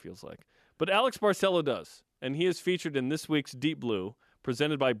what that feels like. But Alex Barcelo does, and he is featured in this week's Deep Blue,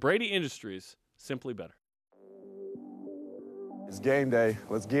 presented by Brady Industries, Simply Better. It's game day.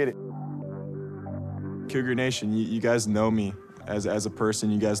 Let's get it. Cougar Nation, you guys know me as a person.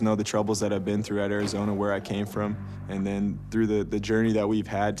 You guys know the troubles that I've been through at Arizona, where I came from, and then through the journey that we've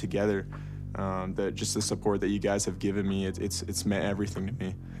had together. Just the support that you guys have given me, it's meant everything to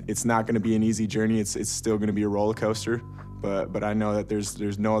me. It's not going to be an easy journey. It's still going to be a roller coaster, but I know that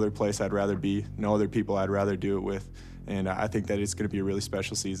there's no other place I'd rather be, no other people I'd rather do it with, and I think that it's going to be a really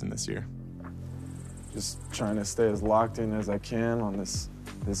special season this year. Just trying to stay as locked in as I can on this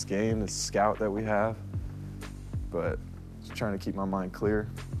game, this scout that we have, but just trying to keep my mind clear.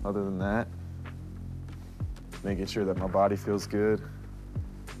 Other than that, making sure that my body feels good,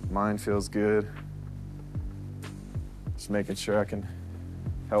 mind feels good, just making sure I can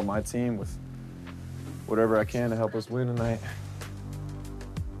help my team with whatever I can to help us win tonight.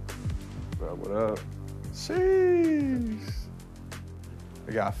 What up? Sheesh.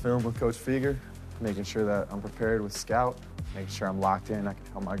 I got film with Coach Feger, making sure that I'm prepared with scout, making sure I'm locked in. I can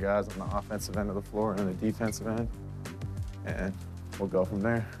help my guys on the offensive end of the floor and on the defensive end, and we'll go from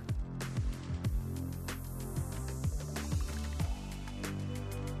there.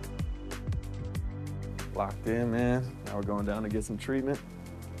 Locked in, man. Now we're going down to get some treatment,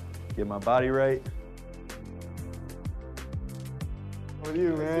 get my body right. With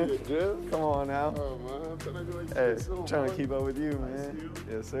you, man. Come on now. Oh, man. Hey, trying to keep up with you, man.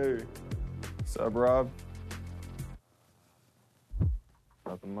 Yes, sir. What's up, Rob?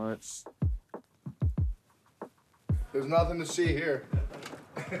 Nothing much. There's nothing to see here.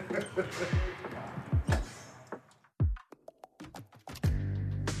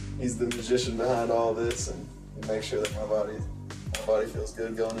 He's the magician behind all this, and make sure that my body feels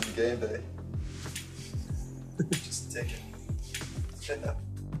good going into game day. Just take it. Yeah.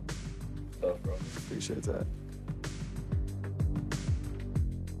 Tough, bro. Appreciate that.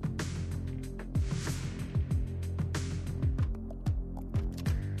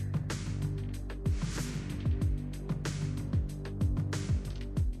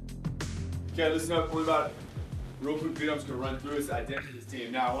 Okay, listen up. Only about real quick video I'm just going to run through is the identity of this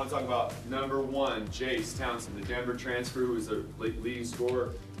team. Now, I want to talk about number one, Jace Townsend, the Denver transfer who is the leading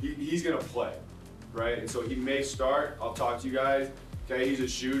scorer. He's going to play, right? And so he may start. I'll talk to you guys. Okay, he's a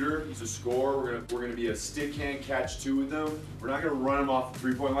shooter. He's a scorer. We're gonna be a stick hand catch two with him. We're not going to run him off the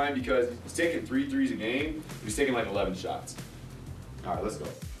three-point line because he's taking 3 threes a game. He's taking like 11 shots. All right, let's go.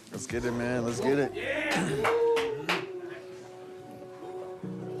 Let's get it, man. Let's get it. Yeah!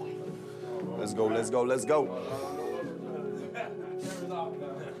 Let's go, let's go, let's go.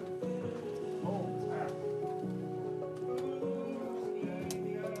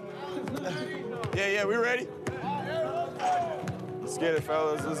 Yeah, we ready? Let's get it,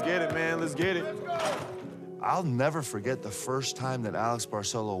 fellas. Let's get it, man. Let's get it. I'll never forget the first time that Alex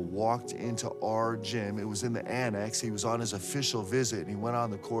Barcelo walked into our gym. It was in the annex. He was on his official visit, and he went on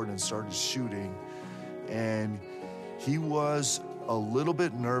the court and started shooting. And he was a little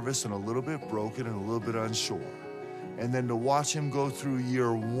bit nervous and a little bit broken and a little bit unsure. And then to watch him go through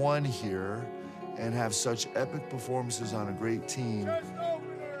year one here and have such epic performances on a great team,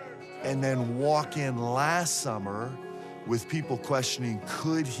 and then walk in last summer with people questioning,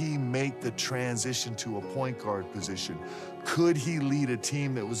 could he make the transition to a point guard position? Could he lead a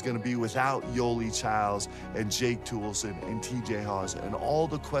team that was going to be without Yoli Childs and Jake Toolson and TJ Haws and all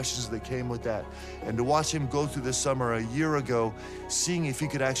the questions that came with that? And to watch him go through the summer a year ago, seeing if he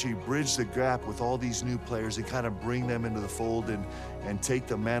could actually bridge the gap with all these new players and kind of bring them into the fold and take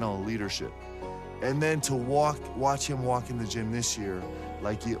the mantle of leadership. And then to watch him walk in the gym this year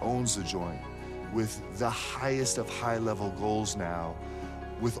like he owns the joint, with the highest of high-level goals now,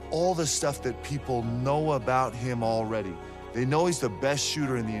 with all the stuff that people know about him already. They know he's the best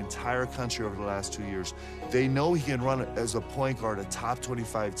shooter in the entire country over the last 2 years. They know he can run as a point guard, a top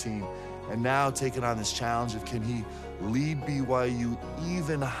 25 team, and now taking on this challenge of can he lead BYU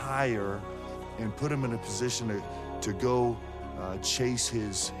even higher and put him in a position to go chase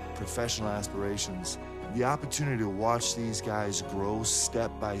his professional aspirations the opportunity to watch these guys grow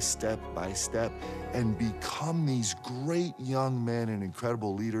step by step by step and become these great young men and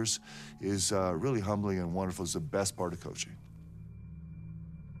incredible leaders is really humbling and wonderful. It's the best part of coaching.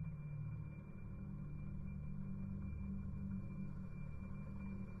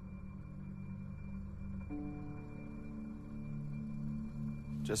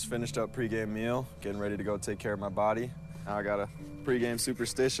 Just finished up pregame meal, getting ready to go take care of my body. Now I got a pregame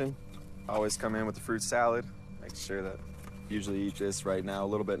superstition. I always come in with a fruit salad, make sure that I usually eat this right now, a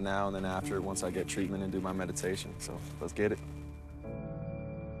little bit now, and then after, once I get treatment and do my meditation. So let's get it.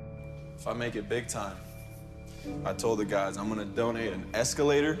 If I make it big time, I told the guys I'm gonna donate an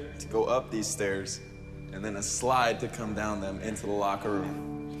escalator to go up these stairs and then a slide to come down them into the locker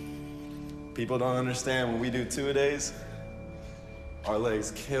room. People don't understand when we do two-a-days, our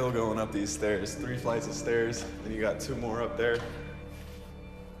legs kill going up these stairs, 3 flights of stairs, and you got 2 more up there.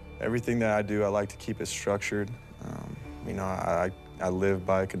 Everything that I do, I like to keep it structured. You know, I live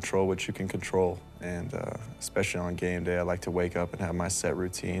by control what you can control, and especially on game day, I like to wake up and have my set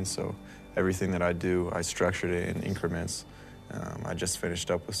routine, so everything that I do, I structured it in increments. I just finished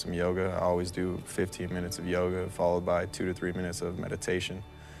up with some yoga. I always do 15 minutes of yoga, followed by 2 to 3 minutes of meditation,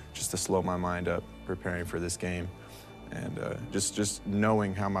 just to slow my mind up, preparing for this game. And just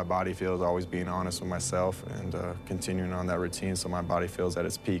knowing how my body feels, always being honest with myself, and continuing on that routine so my body feels at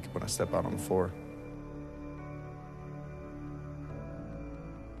its peak when I step out on the floor.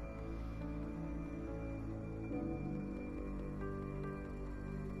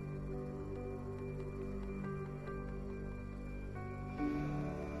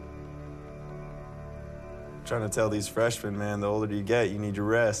 I'm trying to tell these freshmen, man, the older you get, you need your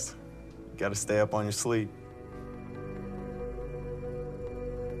rest. You got to stay up on your sleep.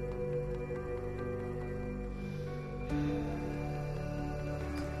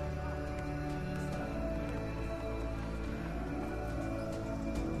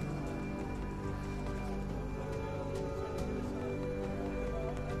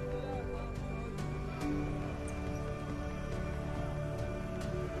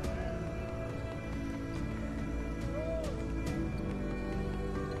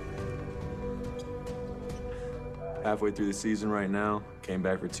 Halfway through the season right now, came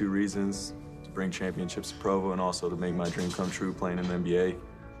back for 2 reasons: to bring championships to Provo and also to make my dream come true playing in the NBA.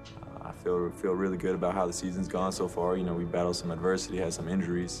 I feel really good about how the season's gone so far. You know, we battled some adversity, had some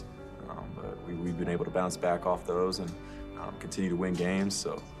injuries, but we've been able to bounce back off those and continue to win games.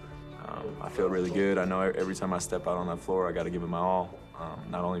 So I feel really good. I know every time I step out on that floor, I got to give it my all,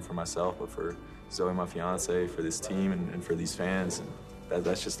 not only for myself, but for Zoe, my fiance, for this team, and for these fans. And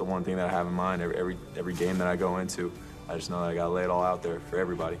that's just the one thing that I have in mind. Every game that I go into, I just know that I got to lay it all out there for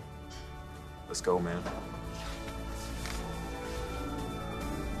everybody. Let's go, man.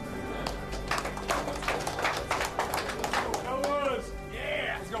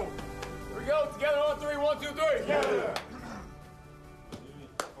 Yeah, let's go. Here we go, together on 3, 1, 2, 3. Yeah.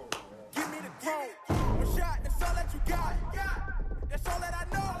 Give me the chrome, one shot, that's all that you got. That's all that I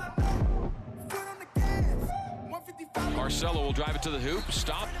know. Foot on the gas, 155. Barcelo will drive it to the hoop,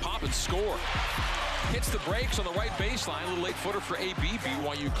 stop, pop, and score. Hits the brakes on the right baseline. A little late footer for AB.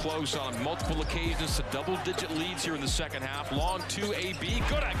 BYU close on multiple occasions to double-digit leads here in the second half. Long to AB.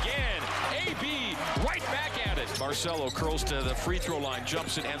 Good again. AB right back at it. Barcelo curls to the free throw line,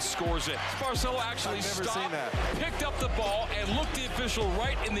 jumps it, and scores it. Barcelo actually stopped, picked up the ball, and looked the official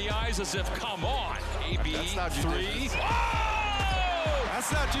right in the eyes as if, come on. AB, 3. Oh!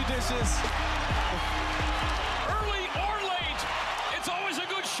 That's not judicious. Early or late, it's always a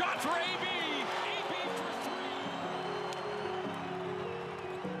good shot for AB.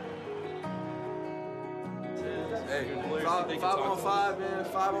 Hey, 5 on 5, man,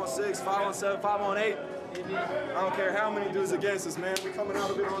 5 on 6, 5 on 7, 5 on 8. I don't care how many dudes against us, man. We coming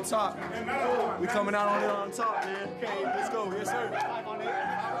out of it on top. We coming out on it on top, man. Okay, let's go. Yes, sir. 5 on 8.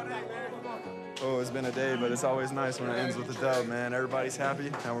 5 on 8, man. Come on. Oh, it's been a day, but it's always nice when it ends with a dub, man. Everybody's happy.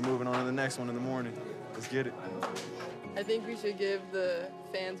 Now we're moving on to the next one in the morning. Let's get it. I think we should give the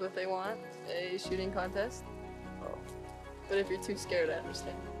fans what they want, a shooting contest. Oh. But if you're too scared, I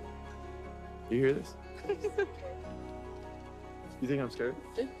understand. You hear this? You think I'm scared?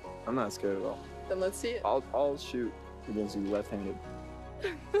 Yeah. I'm not scared at all. Then let's see it. I'll shoot against you left-handed.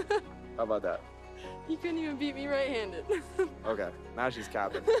 How about that? You couldn't even beat me right-handed. Okay, now she's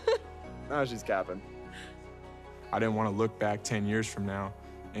capping. Now she's capping. I didn't want to look back 10 years from now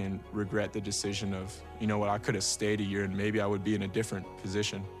and regret the decision of, you know what, I could have stayed a year and maybe I would be in a different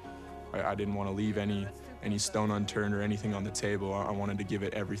position. I didn't want to leave any stone unturned or anything on the table. I wanted to give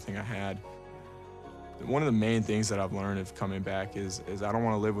it everything I had. One of the main things that I've learned of coming back is I don't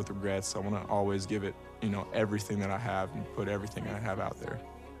want to live with regrets. I want to always give it everything that I have and put everything I have out there.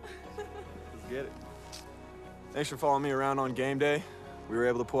 Let's get it. Thanks for following me around on game day. We were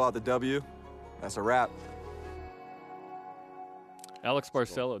able to pull out the W. That's a wrap. Alex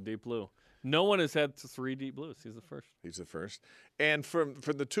Barcelo, Deep Blue. No one has had 3 Deep Blues. He's the first. He's the first. And from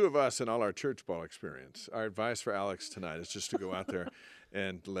the two of us and all our church ball experience, our advice for Alex tonight is just to go out there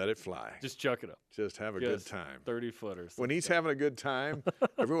and let it fly. Just chuck it up. Just have a good time. 30-footers. When he's having a good time,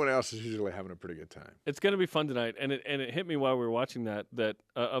 everyone else is usually having a pretty good time. It's going to be fun tonight. And it hit me while we were watching that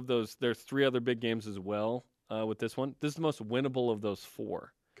of those, there's 3 other big games as well with this one. This is the most winnable of those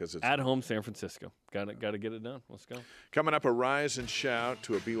 4. Because it's at home, San Francisco. Got to get it done. Let's go. Coming up, a rise and shout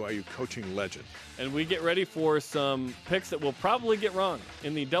to a BYU coaching legend. And we get ready for some picks that we'll probably get wrong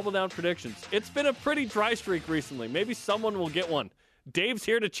in the Double Down predictions. It's been a pretty dry streak recently. Maybe someone will get one. Dave's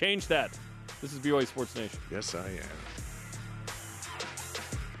here to change that. This is BYU Sports Nation. Yes, I am.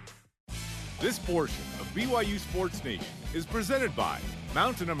 This portion of BYU Sports Nation is presented by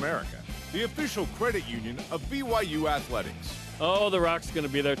Mountain America, the official credit union of BYU Athletics. Oh, The Rock's going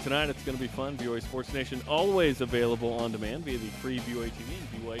to be there tonight. It's going to be fun. BYU Sports Nation, always available on demand via the free BYU TV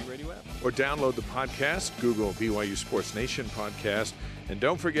and BYU Radio app. Or download the podcast, Google BYU Sports Nation podcast. And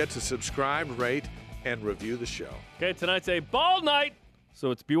don't forget to subscribe, rate, and review the show. Okay, tonight's a ball night.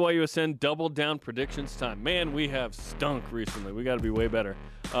 So it's BYUSN Double Down predictions time. Man, we have stunk recently. We got to be way better.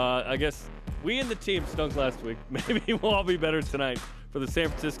 I guess we and the team stunk last week. Maybe we'll all be better tonight for the San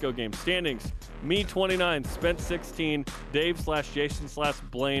Francisco game. Standings, me 29, Spence 16,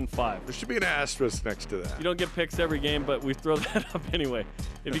 Dave/Jason/Blaine 5. There should be an asterisk next to that. You don't get picks every game, but we throw that up anyway.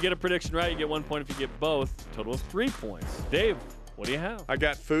 If you get a prediction right, you get 1 point. If you get both, total of 3 points. Dave, what do you have? I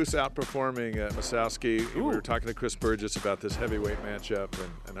got Foose outperforming Masowski. We were talking to Chris Burgess about this heavyweight matchup,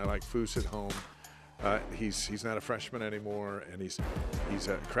 and I like Foose at home. He's not a freshman anymore, and he's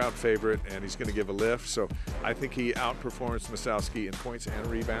a crowd favorite, and he's going to give a lift. So I think he outperforms Masowski in points and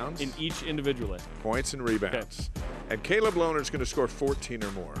rebounds. In each individually. Points and rebounds. Okay. And Caleb Lohner's going to score 14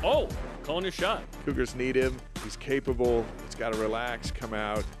 or more. Oh, calling your shot. Cougars need him. He's capable. He's got to relax, come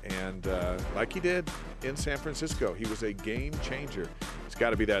out, and like he did in San Francisco, he was a game changer. It's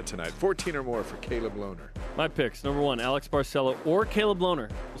got to be that tonight. 14 or more for Caleb Lohner. My picks, number 1, Alex Barcelo or Caleb Lohner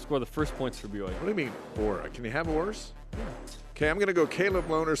will score the first points for BYU. What do you mean, or? Can you have ors? Yeah. Okay, I'm going to go Caleb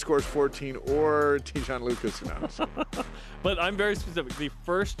Lohner scores 14 or Tijon Lucas. No, but I'm very specific. The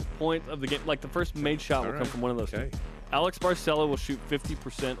first point of the game, like the first made shot, will come from one of those two. Alex Barcelo will shoot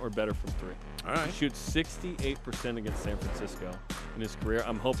 50% or better from 3. All right. He shoots 68% against San Francisco in his career.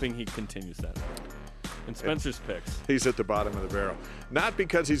 I'm hoping he continues that. And Spencer's picks. He's at the bottom of the barrel. Not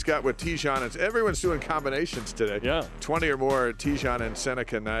because he's got what Tijon is. Everyone's doing combinations today. Yeah. 20 or more, Tijon and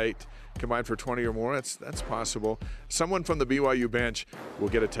Seneca Knight combined for 20 or more. That's possible. Someone from the BYU bench will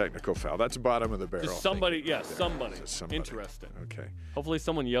get a technical foul. That's bottom of the barrel. Just somebody, somebody. Somebody. Interesting. Okay. Hopefully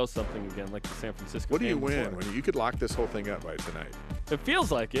someone yells something again like the San Francisco What do you game win? before. When you could lock this whole thing up by tonight. It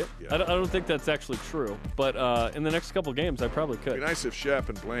feels like it. Yeah. I don't think that's actually true. But in the next couple games, I probably could. It'd be nice if Shep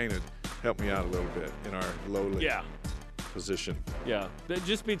and Blaine had helped me out a little bit in our lowly position. Yeah.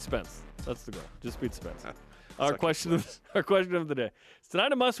 Just beat Spence. That's the goal. Just beat Spence. Our question of the day. It's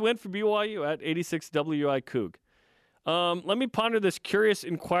tonight a must-win for BYU at 86 WI Coug. Let me ponder this curious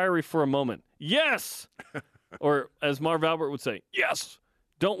inquiry for a moment. Yes! Or as Marv Albert would say, yes!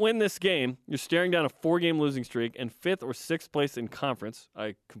 Don't win this game. You're staring down a 4-game losing streak and 5th or 6th place in conference.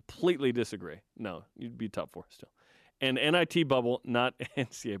 I completely disagree. No, you'd be top 4 still. And NIT bubble, not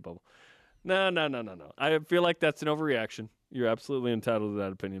NCAA bubble. No. I feel like that's an overreaction. You're absolutely entitled to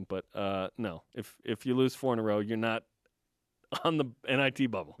that opinion, but no. If you lose 4 in a row, you're not on the NIT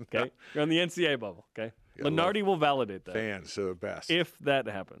bubble, okay? You're on the NCAA bubble, okay? Lenardi will validate that. Fans are the best. If that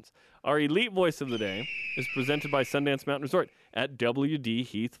happens. Our elite voice of the day is presented by Sundance Mountain Resort at WD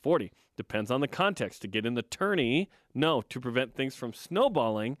Heath 40. Depends on the context. To get in the tourney, no. To prevent things from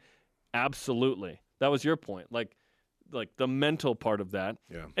snowballing, absolutely. That was your point. Like the mental part of that.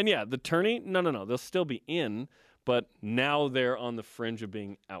 Yeah. And yeah, the tourney, no. They'll still be in, but now they're on the fringe of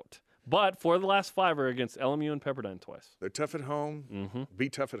being out. But for the last 5 are against LMU and Pepperdine twice. They're tough at home. Mm-hmm. Be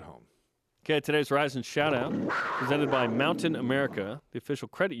tough at home. Okay, today's Rise and Shout-Out presented by Mountain America, the official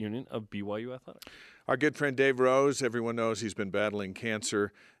credit union of BYU Athletics. Our good friend Dave Rose, everyone knows he's been battling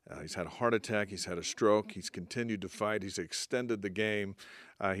cancer. He's had a heart attack. He's had a stroke. He's continued to fight. He's extended the game.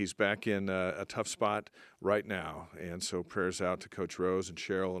 He's back in a tough spot right now. And so prayers out to Coach Rose and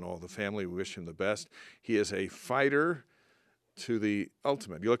Cheryl and all the family. We wish him the best. He is a fighter to the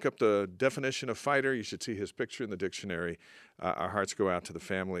ultimate. You look up the definition of fighter, you should see his picture in the dictionary. Our hearts go out to the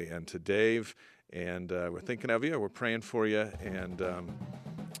family and to Dave, and we're thinking of you. We're praying for you, and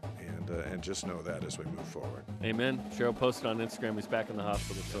and just know that as we move forward. Amen. Cheryl posted on Instagram he's back in the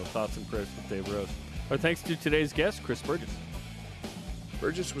hospital, so thoughts and prayers with Dave Rose. Our thanks to today's guest, Chris Burgess.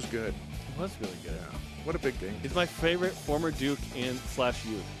 Burgess was good. He was really good. Yeah. What a big game. He's my favorite former Duke and /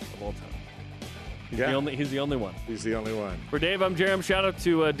 youth of all time. He's the only one. He's the only one. For Dave, I'm Jerem. Shout out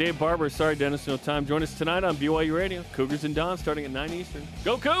to Dave Barber. Sorry, Dennis, no time. Join us tonight on BYU Radio. Cougars and Don starting at 9 Eastern.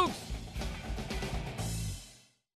 Go Cougs!